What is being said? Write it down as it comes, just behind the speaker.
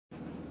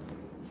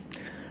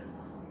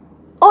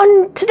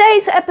On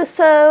today's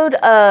episode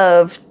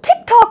of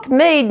TikTok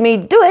Made Me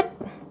Do It,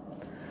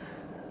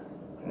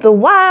 the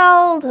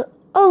wild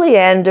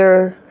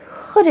oleander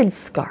hooded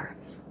scarf.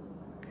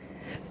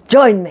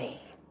 Join me.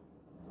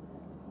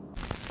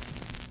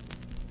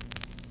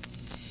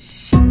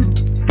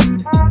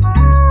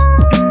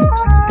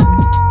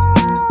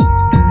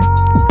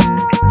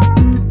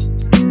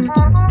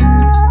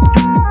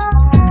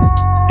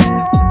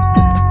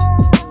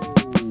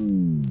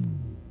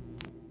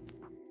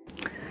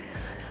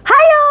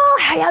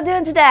 How y'all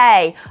doing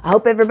today? I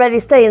hope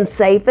everybody's staying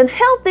safe and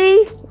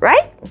healthy,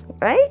 right?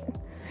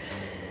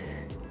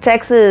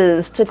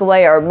 Texas took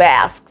away our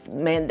mask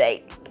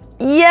mandate.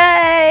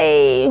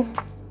 Yay!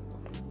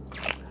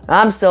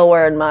 I'm still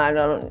wearing mine.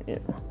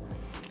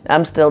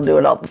 I'm still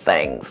doing all the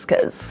things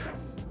because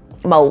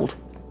I'm old.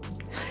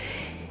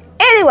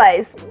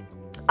 Anyways,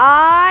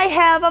 I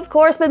have, of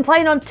course, been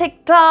playing on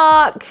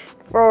TikTok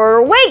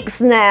for weeks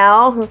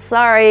now.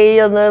 Sorry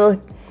on the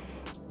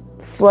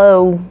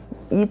slow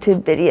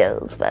YouTube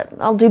videos, but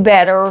I'll do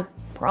better,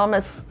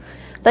 promise.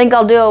 Think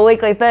I'll do a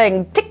weekly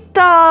thing.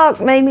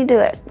 TikTok made me do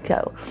it.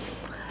 So,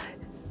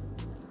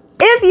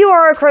 if you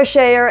are a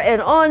crocheter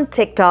and on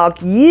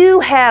TikTok,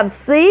 you have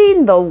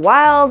seen the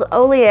wild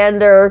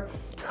oleander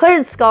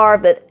hooded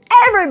scarf that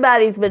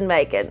everybody's been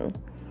making.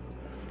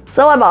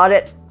 So I bought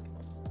it.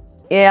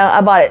 Yeah, I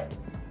bought it.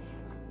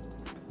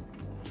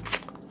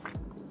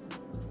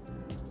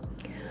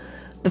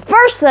 The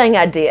first thing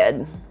I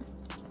did,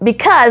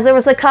 because there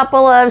was a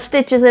couple of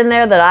stitches in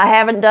there that I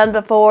haven't done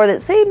before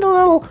that seemed a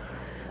little,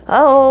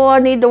 oh, I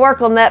need to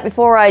work on that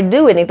before I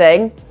do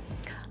anything.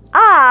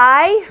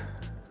 I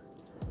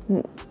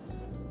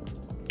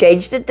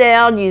gauged it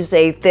down, used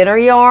a thinner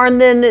yarn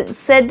than it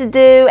said to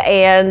do,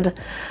 and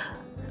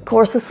of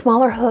course a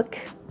smaller hook.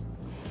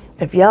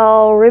 If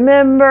y'all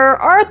remember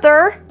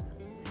Arthur,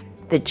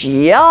 that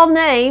y'all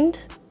named,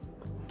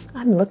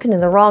 I'm looking in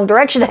the wrong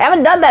direction. I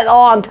haven't done that in a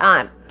long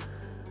time.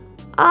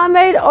 I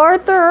made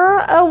Arthur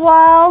a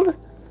wild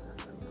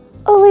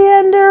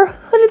oleander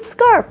hooded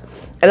scarf.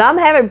 And I'm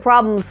having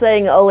problems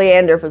saying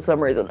oleander for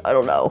some reason. I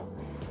don't know.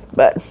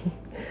 But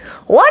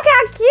look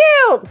how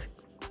cute.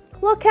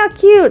 Look how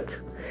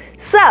cute.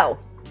 So,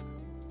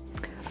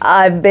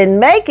 I've been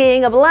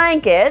making a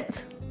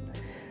blanket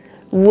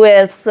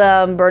with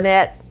some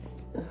Burnett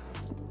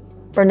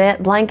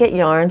blanket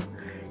yarn.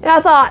 And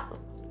I thought,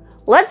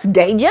 let's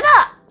gauge it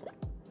up.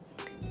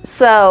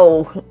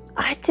 So,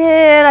 I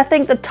did, I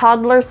think, the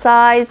toddler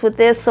size with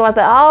this, so I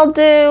thought I'll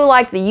do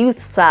like the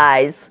youth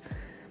size.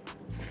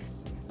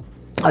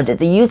 I did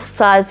the youth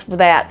size for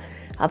that.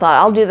 I thought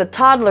I'll do the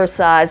toddler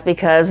size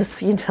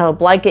because, you know,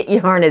 blanket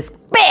yarn is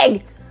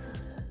big.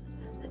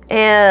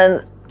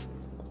 And,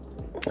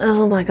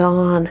 oh my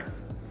God.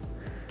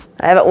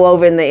 I haven't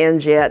woven the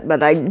ends yet,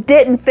 but I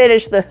didn't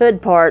finish the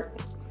hood part.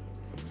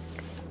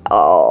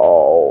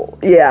 Oh,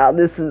 yeah,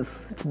 this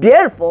is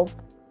beautiful.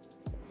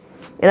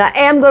 And I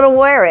am going to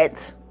wear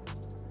it.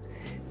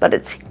 But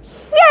it's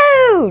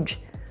huge.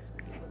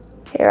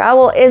 Here, I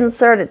will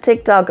insert a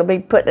TikTok of me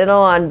putting it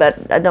on,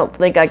 but I don't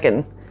think I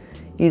can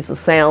use the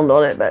sound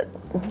on it, but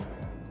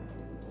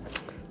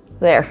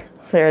there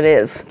it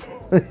is.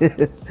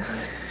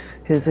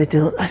 Because I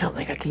don't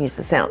think I can use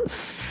the sound.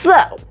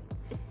 So,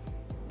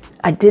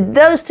 I did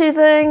those two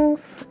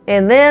things,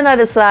 and then I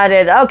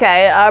decided,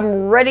 okay,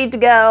 I'm ready to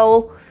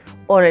go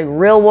on a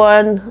real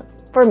one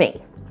for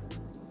me.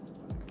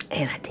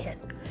 And I did.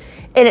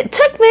 And it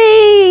took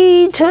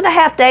me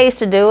 2.5 days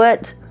to do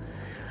it.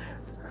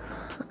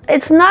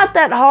 It's not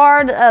that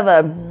hard,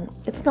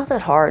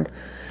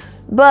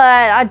 but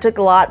I took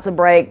lots of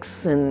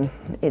breaks and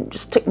it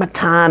just took my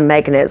time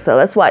making it, so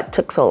that's why it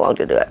took so long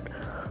to do it.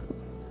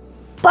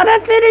 But I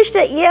finished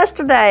it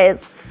yesterday.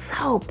 It's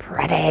so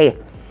pretty.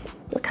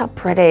 Look how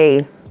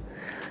pretty.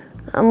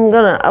 I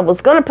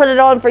was gonna put it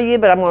on for you,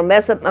 but I'm gonna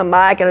mess up my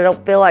mic and I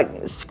don't feel like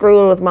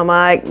screwing with my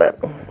mic, but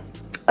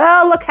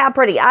oh, look how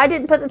pretty. I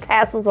didn't put the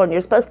tassels on.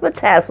 You're supposed to put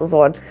tassels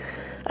on.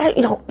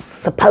 You don't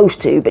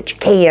supposed to, but you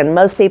can.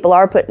 Most people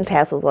are putting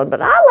tassels on,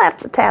 but I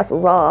left the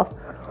tassels off.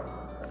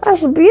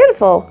 That's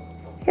beautiful.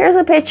 Here's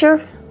a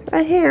picture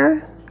right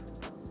here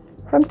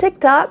from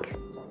TikTok.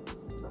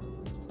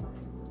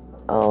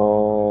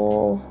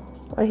 Oh,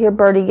 I hear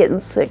Birdie getting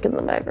sick in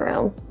the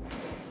background.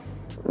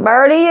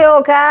 Birdie, you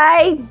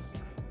okay?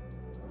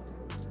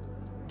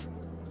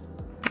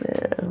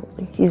 Yeah,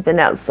 he's been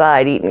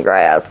outside eating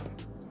grass.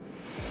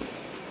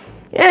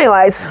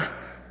 Anyways,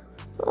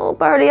 oh,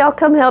 Birdie, I'll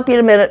come help you in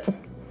a minute.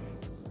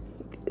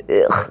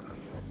 Ugh.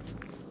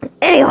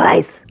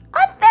 Anyways,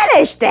 I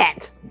finished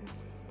it.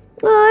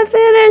 I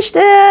finished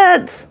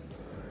it.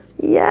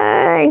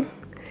 Yay.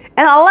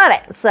 And I love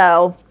it.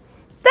 So,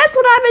 that's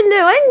what I've been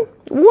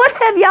doing. What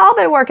have y'all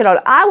been working on?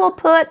 I will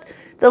put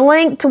the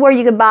link to where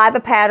you can buy the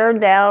pattern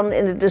down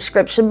in the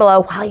description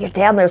below. While you're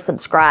down there,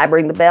 subscribe,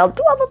 ring the bell,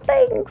 do all the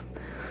things.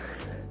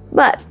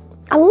 But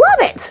I love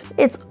it.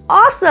 It's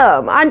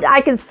awesome.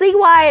 I can see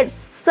why it's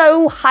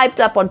so hyped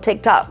up on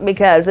TikTok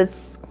because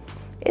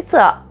it's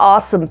an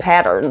awesome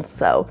pattern.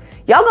 So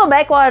Y'all go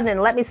make one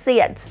and let me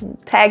see it.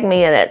 Tag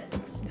me in it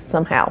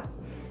somehow,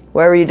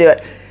 wherever you do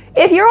it.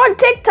 If you're on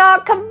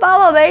TikTok, come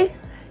follow me.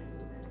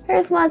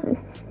 Here's my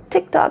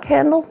TikTok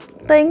handle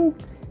thing.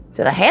 Is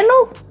it a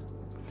handle?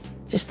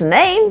 Just a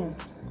name?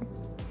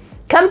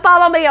 Come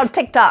follow me on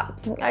TikTok.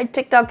 I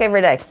TikTok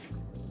every day.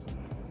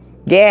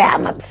 Yeah,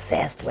 I'm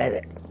obsessed with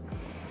it.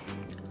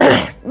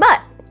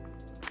 But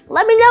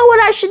let me know what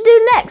I should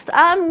do next.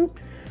 I'm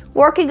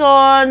working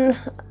on,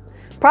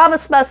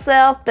 promised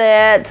myself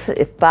that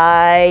if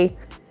I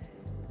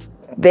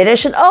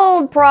finish an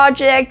old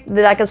project,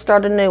 that I can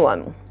start a new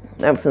one.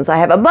 Now, since I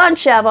have a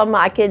bunch of them,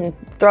 I can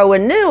throw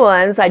in new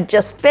ones. I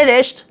just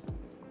finished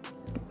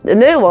the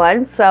new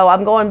one, so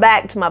I'm going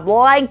back to my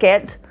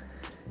blanket.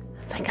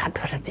 I think I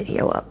put a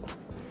video up.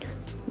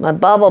 My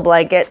bubble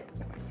blanket.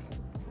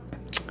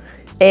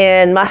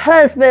 And my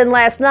husband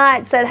last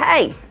night said,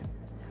 hey,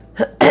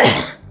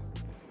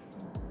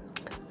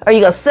 are you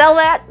gonna sell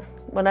that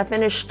when I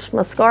finished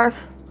my scarf?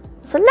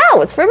 I said,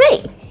 no, it's for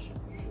me.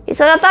 He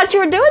said, I thought you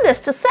were doing this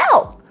to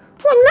sell.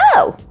 Well,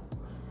 no.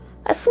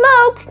 I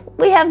smoke.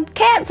 We have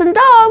cats and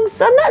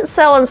dogs. I'm not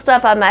selling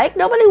stuff I make.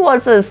 Nobody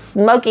wants a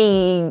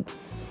smoky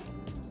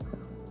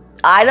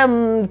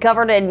item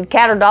covered in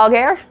cat or dog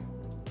hair.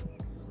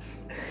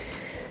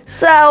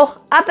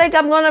 So I think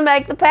I'm going to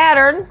make the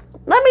pattern.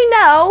 Let me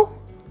know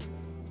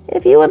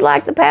if you would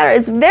like the pattern.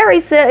 It's very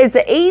simple. It's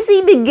an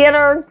easy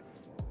beginner.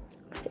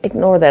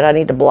 Ignore that. I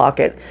need to block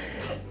it.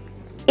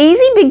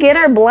 Easy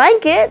beginner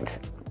blanket.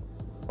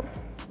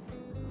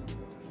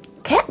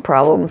 Cat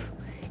problems.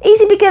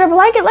 Easy beginner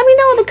blanket. Let me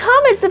know in the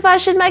comments if I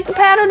should make the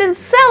pattern and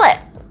sell it.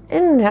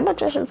 And how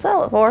much I should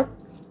sell it for.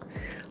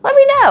 Let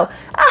me know.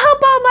 I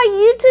hope all my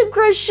YouTube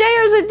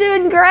crocheters are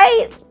doing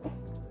great.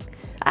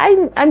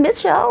 I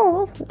miss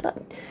y'all.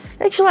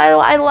 Actually,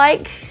 I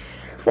like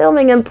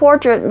filming in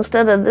portrait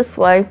instead of this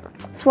way.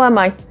 That's why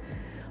my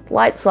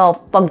light's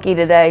all funky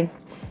today.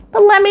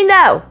 But let me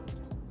know.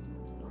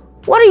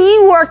 What are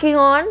you working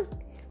on?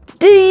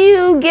 Do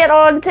you get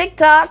on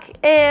TikTok?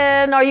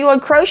 And are you on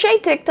crochet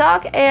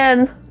TikTok?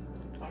 And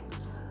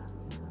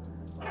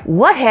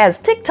what has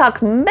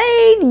TikTok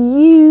made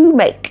you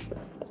make?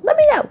 Let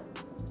me know.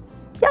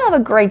 Y'all have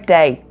a great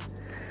day.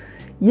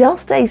 Y'all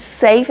stay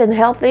safe and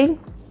healthy.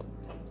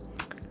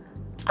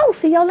 I will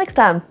see y'all next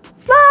time.